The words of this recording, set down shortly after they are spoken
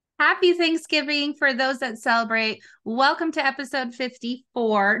Happy Thanksgiving for those that celebrate. Welcome to episode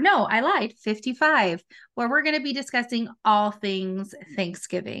 54. No, I lied, 55, where we're going to be discussing all things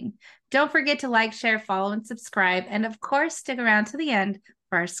Thanksgiving. Don't forget to like, share, follow, and subscribe. And of course, stick around to the end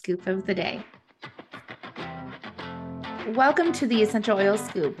for our scoop of the day. Welcome to the Essential Oil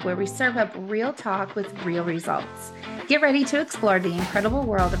Scoop, where we serve up real talk with real results. Get ready to explore the incredible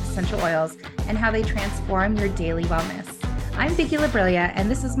world of essential oils and how they transform your daily wellness. I'm Vicki Labrilla,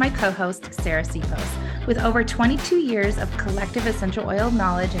 and this is my co-host, Sarah Sipos. With over 22 years of collective essential oil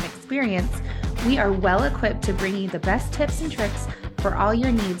knowledge and experience, we are well equipped to bring you the best tips and tricks for all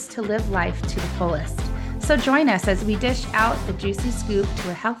your needs to live life to the fullest. So join us as we dish out the juicy scoop to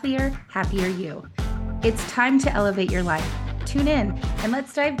a healthier, happier you. It's time to elevate your life. Tune in and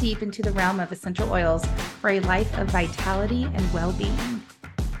let's dive deep into the realm of essential oils for a life of vitality and well-being.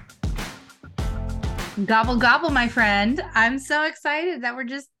 Gobble, gobble, my friend. I'm so excited that we're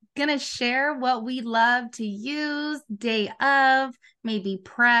just going to share what we love to use day of, maybe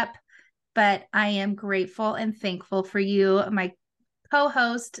prep, but I am grateful and thankful for you, my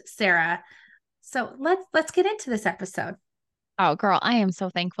co-host, Sarah. So let's get into this episode. Oh, girl, I am so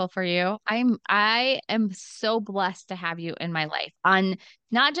thankful for you. I am so blessed to have you in my life on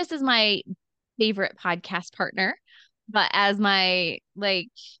not just as my favorite podcast partner, but as my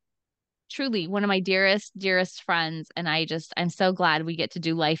truly one of my dearest friends. And I'm so glad we get to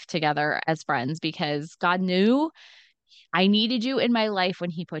do life together as friends because God knew I needed you in my life when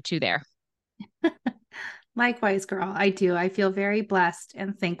he put you there. Likewise, girl, I do. I feel very blessed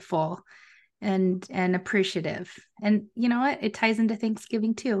and thankful and appreciative. And you know what? It ties into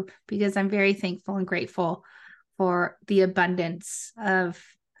Thanksgiving too, because I'm very thankful and grateful for the abundance of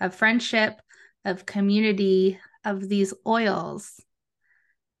friendship, of community, of these oils.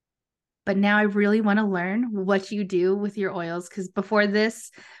 But now I really want to learn what you do with your oils, because before this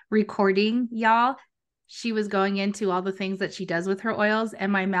recording, y'all, she was going into all the things that she does with her oils,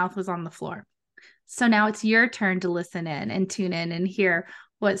 and my mouth was on the floor. So now it's your turn to listen in and tune in and hear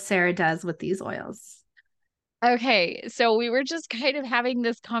what Sarah does with these oils. Okay, so we were just kind of having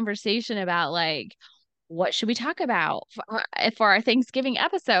this conversation about what should we talk about for our Thanksgiving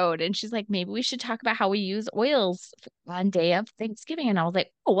episode? And she's like, maybe we should talk about how we use oils on day of Thanksgiving. And I was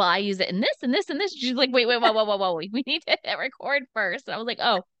like, oh, well, I use it in this and this and this. She's like, wait, whoa. We need to hit record first. And I was like,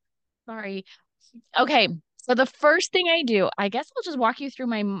 oh, sorry. Okay. So the first thing I do, I guess I'll just walk you through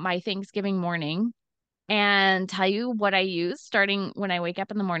my Thanksgiving morning and tell you what I use starting when I wake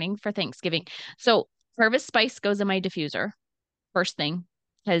up in the morning for Thanksgiving. So Harvest Spice goes in my diffuser first thing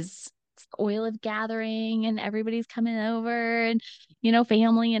because it's the oil of gathering and everybody's coming over and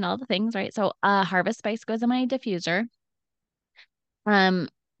family and all the things, right? So Harvest Spice goes in my diffuser. Um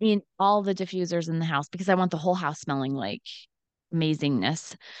in all the diffusers in the house because I want the whole house smelling like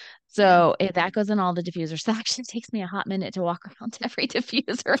amazingness. Yeah. So if that goes in all the diffusers, so actually takes me a hot minute to walk around to every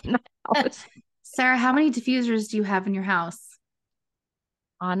diffuser in the house. Sarah, how many diffusers do you have in your house?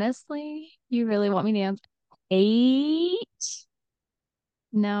 Honestly, you really want me to answer? Eight?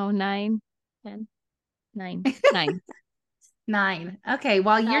 No, nine, 10, nine, nine, 9. Okay,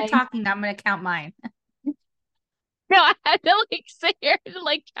 while you're nine. talking, I'm going to count mine. No, I had to sit here and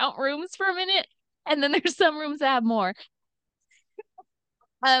count rooms for a minute. And then there's some rooms that have more.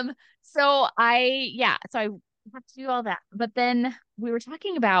 Um, so I have to do all that. But then we were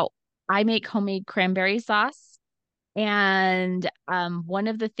talking about I make homemade cranberry sauce. And one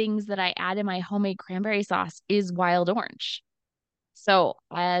of the things that I add in my homemade cranberry sauce is wild orange. So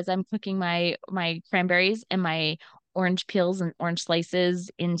as I'm cooking my cranberries and my orange peels and orange slices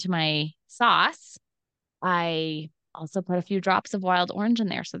into my sauce, I also put a few drops of wild orange in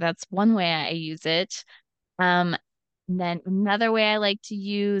there. So that's one way I use it. Um, and then another way I like to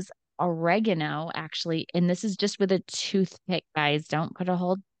use oregano, actually, and this is just with a toothpick, guys. Don't put a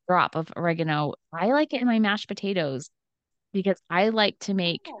whole drop of oregano. I like it in my mashed potatoes because I like to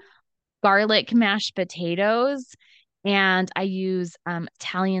make garlic mashed potatoes and I use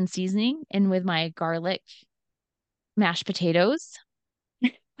Italian seasoning in with my garlic mashed potatoes.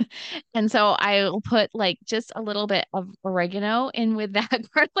 And so I'll put just a little bit of oregano in with that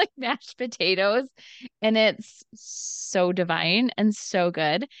garlic mashed potatoes, and it's so divine and so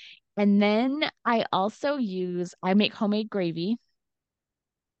good. And then I make homemade gravy.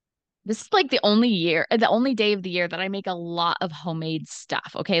 This is the only day of the year that I make a lot of homemade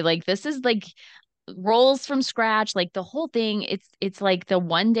stuff. Okay. This is rolls from scratch, the whole thing. It's like the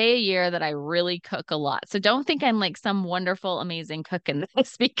one day a year that I really cook a lot. So don't think I'm like some wonderful, amazing cook in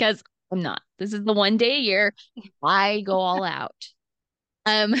this because I'm not. This is the one day a year I go all out.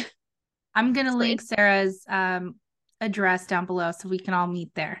 Um, I'm going to so link it's Sarah's address down below so we can all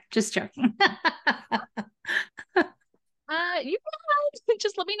meet there. Just joking. You can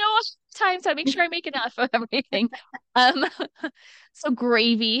just let me know time so I make sure I make enough of everything. Um, so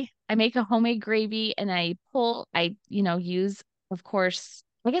gravy, I make a homemade gravy and use, of course,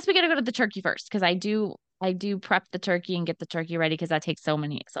 I guess we gotta go to the turkey first because I do prep the turkey and get the turkey ready because that takes so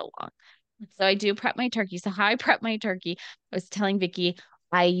long. So I do prep my turkey. So how I prep my turkey, I was telling Vicky,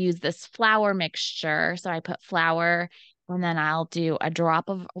 I use this flour mixture. So I put flour and then I'll do a drop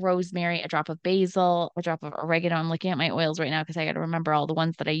of rosemary, a drop of basil, a drop of oregano. I'm looking at my oils right now because I got to remember all the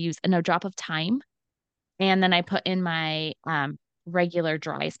ones that I use, and a drop of thyme. And then I put in my regular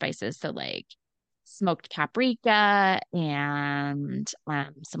dry spices. So like smoked paprika and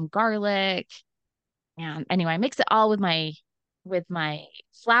some garlic. And anyway, I mix it all with my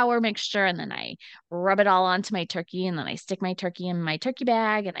flour mixture and then I rub it all onto my turkey and then I stick my turkey in my turkey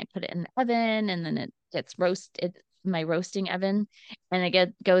bag and I put it in the oven and then it gets roasted my roasting oven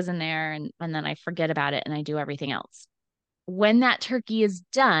and goes in there and then I forget about it and I do everything else. When that turkey is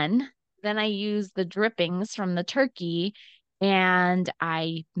done, then I use the drippings from the turkey and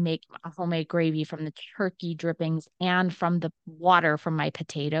I make a homemade gravy from the turkey drippings and from the water from my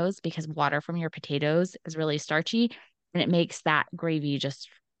potatoes because water from your potatoes is really starchy and it makes that gravy just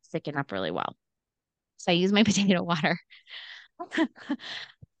thicken up really well. So I use my potato water.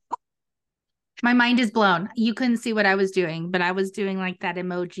 My mind is blown. You couldn't see what I was doing, but I was doing like that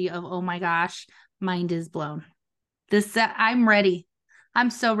emoji of, oh my gosh, mind is blown. I'm ready. I'm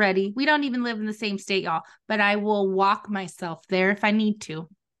so ready. We don't even live in the same state, y'all, but I will walk myself there if I need to.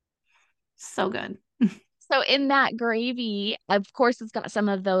 So good. So in that gravy, of course, it's got some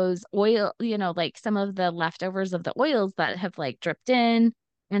of those oil, like some of the leftovers of the oils that have like dripped in.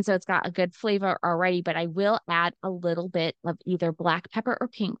 And so it's got a good flavor already, but I will add a little bit of either black pepper or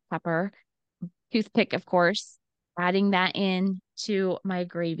pink pepper, toothpick, of course, adding that in to my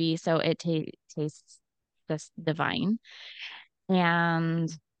gravy so it tastes just divine. And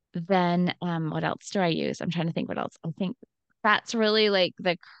then what else do I use? I'm trying to think what else. I think that's really like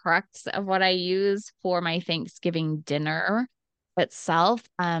the crux of what I use for my Thanksgiving dinner itself.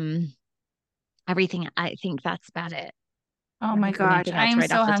 Everything, I think that's about it. Oh I don't my think of gosh, anything I else am right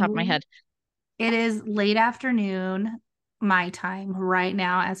so off the top of my hungry. head. It is late afternoon, my time right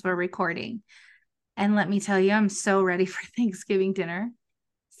now as we're recording. And let me tell you, I'm so ready for Thanksgiving dinner.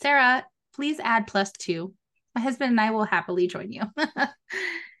 Sarah, please add +2. My husband and I will happily join you.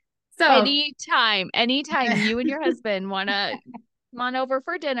 So, Anytime you and your husband wanna come on over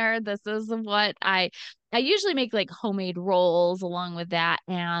for dinner, this is what I usually make like homemade rolls along with that.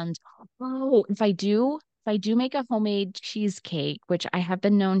 And if I do make a homemade cheesecake, which I have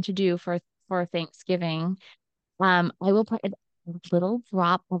been known to do for Thanksgiving, I will put a little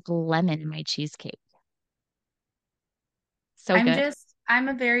drop of lemon in my cheesecake. So good. I'm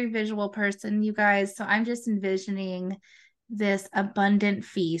a very visual person, you guys. So I'm just envisioning this abundant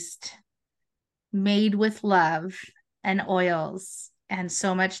feast made with love and oils and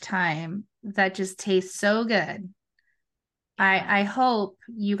so much time that just tastes so good. I hope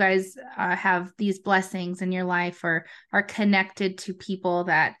you guys have these blessings in your life or are connected to people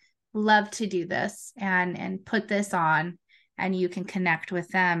that love to do this and put this on, and you can connect with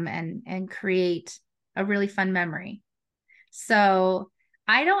them and create a really fun memory. So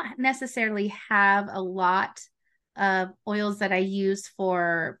I don't necessarily have a lot of oils that I use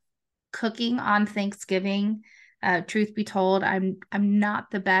for cooking on Thanksgiving. Truth be told, I'm not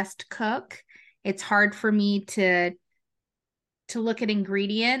the best cook. It's hard for me to look at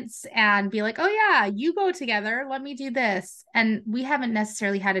ingredients and be like, oh yeah, you go together, let me do this. And we haven't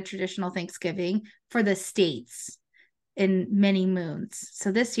necessarily had a traditional Thanksgiving for the States in many moons.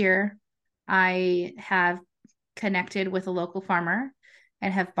 So this year I have connected with a local farmer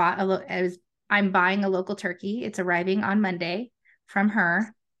and have bought I'm buying a local turkey. It's arriving on Monday from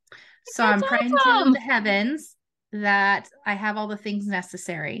her. So That's I'm praying to awesome. the heavens that I have all the things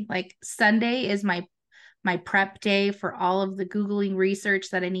necessary. Like Sunday is my prep day for all of the Googling research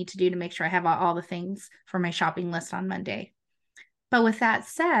that I need to do to make sure I have all the things for my shopping list on Monday. But with that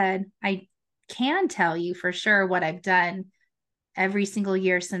said, I can tell you for sure what I've done every single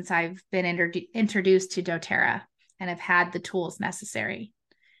year since I've been introduced to doTERRA and have had the tools necessary.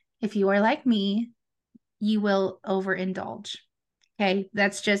 If you are like me, you will overindulge. Okay.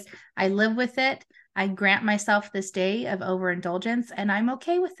 That's just, I live with it. I grant myself this day of overindulgence, and I'm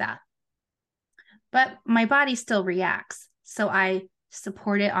okay with that. But my body still reacts. So I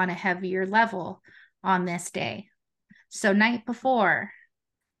support it on a heavier level on this day. So, night before,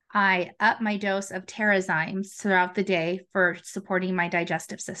 I up my dose of Terrazymes throughout the day for supporting my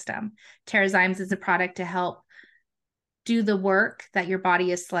digestive system. Terrazymes is a product to help do the work that your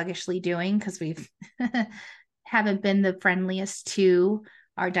body is sluggishly doing because we've haven't been the friendliest to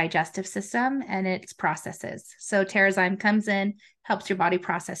our digestive system and its processes. So Terrazyme comes in, helps your body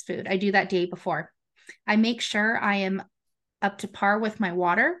process food. I do that day before. I make sure I am up to par with my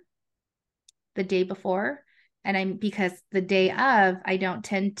water the day before. And I'm because the day of, I don't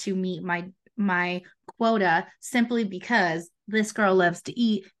tend to meet my quota simply because this girl loves to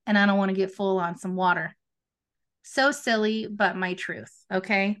eat and I don't want to get full on some water. So silly, but my truth.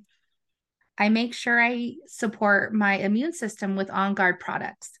 Okay. I make sure I support my immune system with On Guard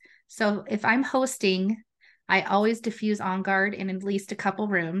products. So if I'm hosting, I always diffuse On Guard in at least a couple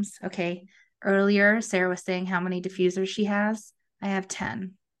rooms. Okay. Earlier, Sarah was saying how many diffusers she has. I have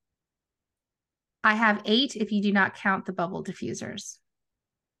 10. I have 8 if you do not count the bubble diffusers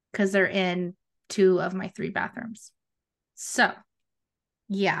because they're in 2 of my 3 bathrooms. So,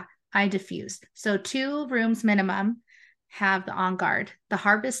 yeah, I diffuse. So, 2 rooms minimum have the On Guard. The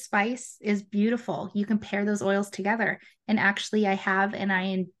Harvest Spice is beautiful. You can pair those oils together. And actually, I have and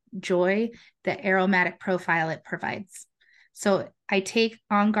I enjoy the aromatic profile it provides. So, I take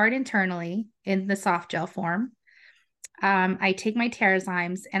On Guard internally in the soft gel form. I take my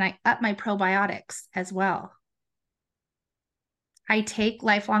Terrazymes and I up my probiotics as well. I take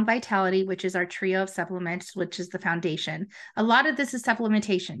Lifelong Vitality, which is our trio of supplements, which is the foundation. A lot of this is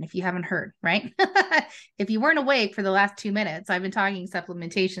supplementation, if you haven't heard, right? If you weren't awake for the last 2 minutes, I've been talking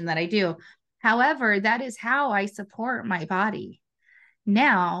supplementation that I do. However, that is how I support my body.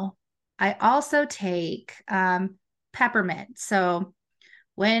 Now, I also take peppermint. So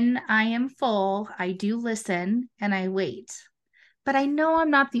when I am full, I do listen and I wait. But I know I'm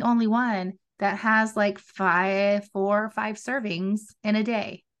not the only one that has like 4 or 5 servings in a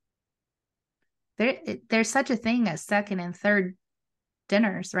day. There's such a thing as second and third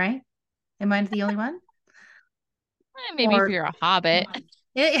dinners, right? Am I the only one? Maybe if Or you're a hobbit.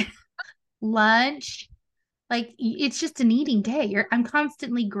 it, lunch, like it's just an eating day. I'm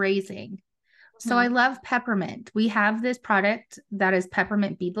constantly grazing. So I Mhm. love peppermint. We have this product that is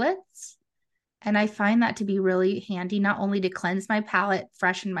peppermint beadlets. And I find that to be really handy, not only to cleanse my palate,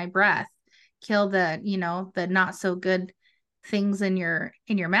 freshen my breath, kill the not so good things in your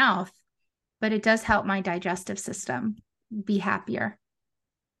mouth, but it does help my digestive system be happier.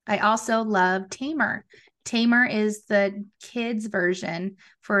 I also love Tamer. Tamer is the kids version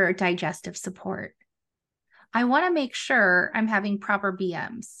for digestive support. I want to make sure I'm having proper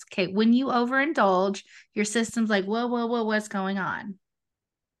BMs. Okay, when you overindulge, your system's like, whoa, whoa, whoa, what's going on?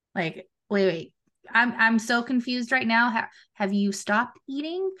 Like, wait. I'm so confused right now. Have you stopped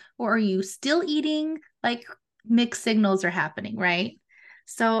eating or are you still eating? Like mixed signals are happening, right?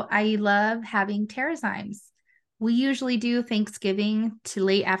 So I love having Terrazymes. We usually do Thanksgiving to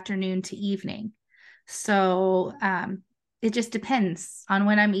late afternoon to evening. So it just depends on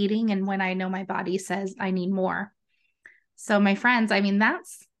when I'm eating and when I know my body says I need more. So my friends, I mean,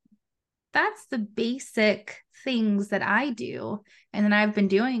 that's the basic things that I do and that I've been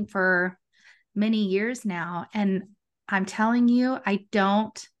doing for many years now. And I'm telling you, I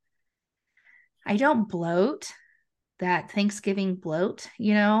don't bloat that Thanksgiving bloat,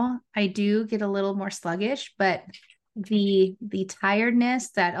 I do get a little more sluggish, but the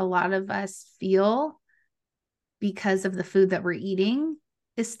tiredness that a lot of us feel because of the food that we're eating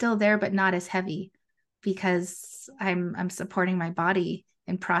is still there, but not as heavy because I'm supporting my body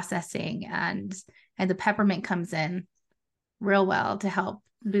in processing and the peppermint comes in real well to help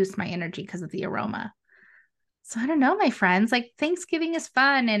boost my energy because of the aroma. So I don't know, my friends, like Thanksgiving is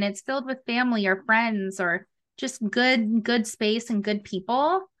fun and it's filled with family or friends or just good space and good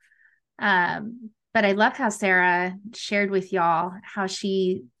people. But I love how Sarah shared with y'all how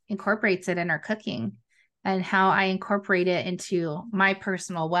she incorporates it in her cooking and how I incorporate it into my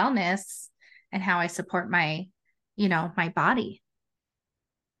personal wellness and how I support my body.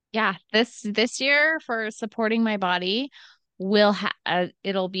 Yeah, this year for supporting my body,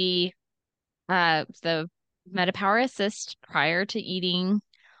 it'll be the MetaPower Assist prior to eating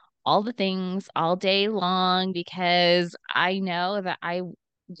all the things all day long because I know that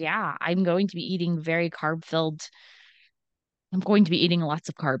I'm going to be eating very carb filled. I'm going to be eating lots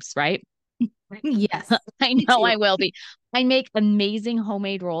of carbs, right? Yes, I me know too. I will be. I make amazing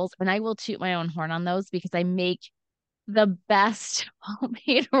homemade rolls and I will toot my own horn on those because I make the best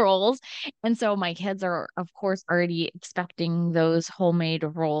homemade rolls. And so my kids are, of course, already expecting those homemade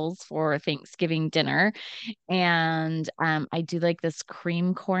rolls for Thanksgiving dinner. And I do like this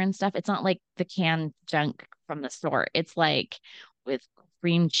cream corn stuff. It's not like the canned junk from the store. It's like with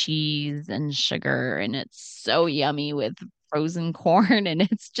cream cheese and sugar, and it's so yummy with frozen corn, and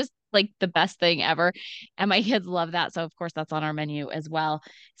it's just like the best thing ever. And my kids love that. So of course that's on our menu as well.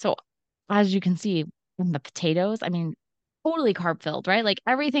 So as you can see in the potatoes, I mean, totally carb filled, right? Like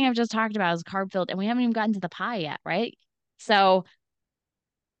everything I've just talked about is carb filled and we haven't even gotten to the pie yet, right? So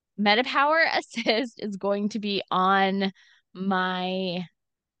MetaPower Assist is going to be on my,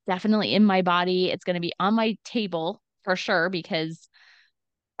 definitely in my body. It's going to be on my table for sure because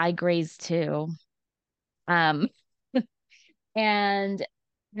I graze too. Um, and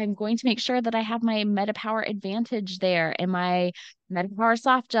I'm going to make sure that I have my MetaPower Advantage there and my MetaPower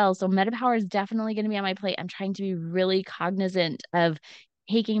soft gel. So MetaPower is definitely going to be on my plate. I'm trying to be really cognizant of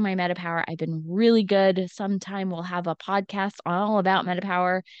taking my MetaPower. I've been really good. Sometime we'll have a podcast all about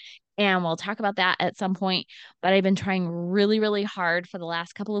MetaPower and we'll talk about that at some point. But I've been trying really, really hard for the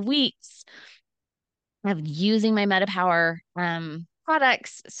last couple of weeks of using my MetaPower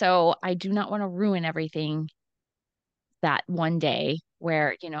products. So I do not want to ruin everything that one day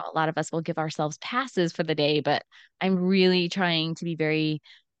where, you know, a lot of us will give ourselves passes for the day, but I'm really trying to be very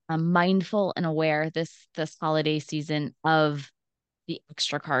mindful and aware this holiday season of the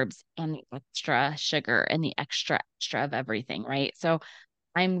extra carbs and the extra sugar and the extra of everything, right? So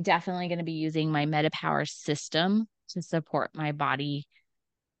I'm definitely going to be using my MetaPower system to support my body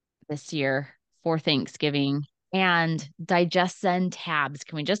this year for Thanksgiving and DigestZen tabs.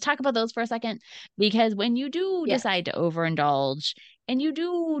 Can we just talk about those for a second? Because when you do Yes. decide to overindulge and you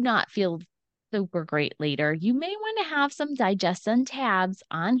do not feel super great later, you may want to have some DigestZen tabs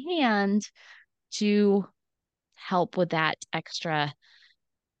on hand to help with that extra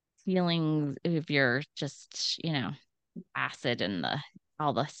feeling if you're just, you know, acid and the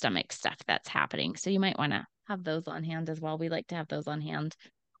all the stomach stuff that's happening. So you might want to have those on hand as well. We like to have those on hand.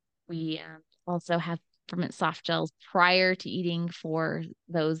 We also have peppermint soft gels prior to eating for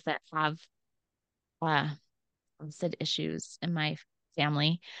those that have acid issues in my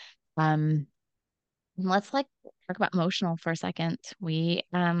family. And let's like talk about emotional for a second. We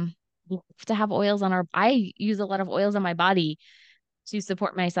have to have oils on our. I use a lot of oils on my body to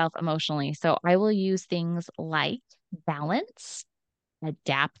support myself emotionally. So I will use things like Balance,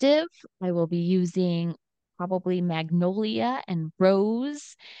 Adaptive. I will be using probably Magnolia and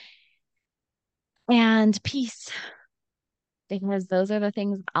Rose and Peace because those are the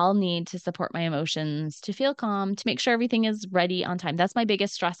things I'll need to support my emotions, to feel calm, to make sure everything is ready on time. That's my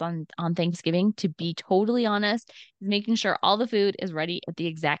biggest stress on Thanksgiving, to be totally honest, is making sure all the food is ready at the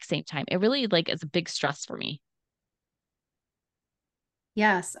exact same time. It really like is a big stress for me.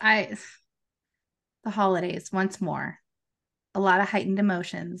 Yes, the holidays once more. A lot of heightened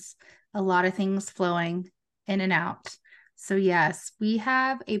emotions, a lot of things flowing in and out. So yes, we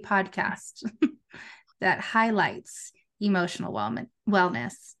have a podcast that highlights emotional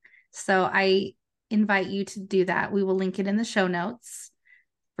wellness. So I invite you to do that. We will link it in the show notes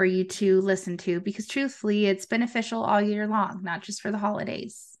for you to listen to because truthfully, it's beneficial all year long, not just for the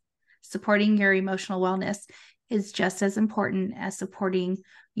holidays. Supporting your emotional wellness is just as important as supporting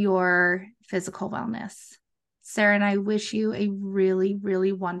your physical wellness. Sarah and I wish you a really,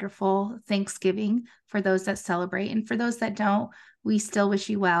 really wonderful Thanksgiving for those that celebrate. And for those that don't, we still wish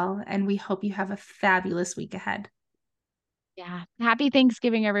you well. And we hope you have a fabulous week ahead. Yeah. Happy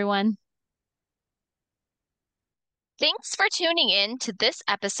Thanksgiving, everyone. Thanks for tuning in to this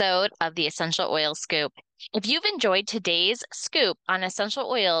episode of the Essential Oil Scoop. If you've enjoyed today's scoop on essential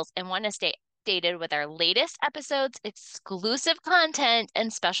oils and want to stay updated with our latest episodes, exclusive content,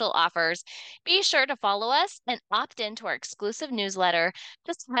 and special offers, be sure to follow us and opt into our exclusive newsletter.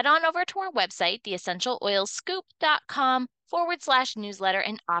 Just head on over to our website, theessentialoilscoop.com/newsletter,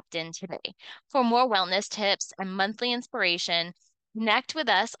 and opt in today. For more wellness tips and monthly inspiration, connect with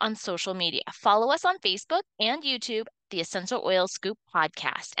us on social media. Follow us on Facebook and YouTube, the Essential Oil Scoop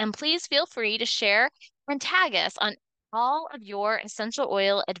podcast. And please feel free to share and tag us on all of your essential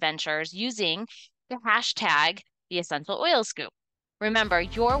oil adventures using the hashtag, the Essential Oil Scoop. Remember,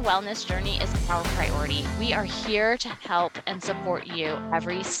 your wellness journey is our priority. We are here to help and support you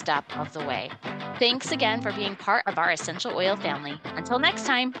every step of the way. Thanks again for being part of our essential oil family. Until next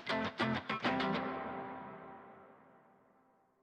time.